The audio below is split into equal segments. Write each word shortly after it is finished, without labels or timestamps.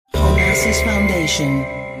Genesis Foundation.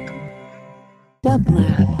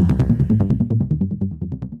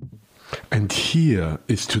 And here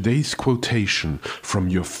is today's quotation from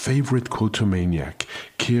your favorite Quotomaniac,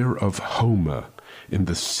 care of Homer, in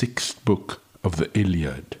the 6th book of the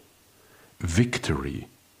Iliad. Victory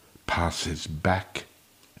passes back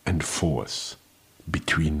and forth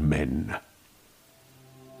between men.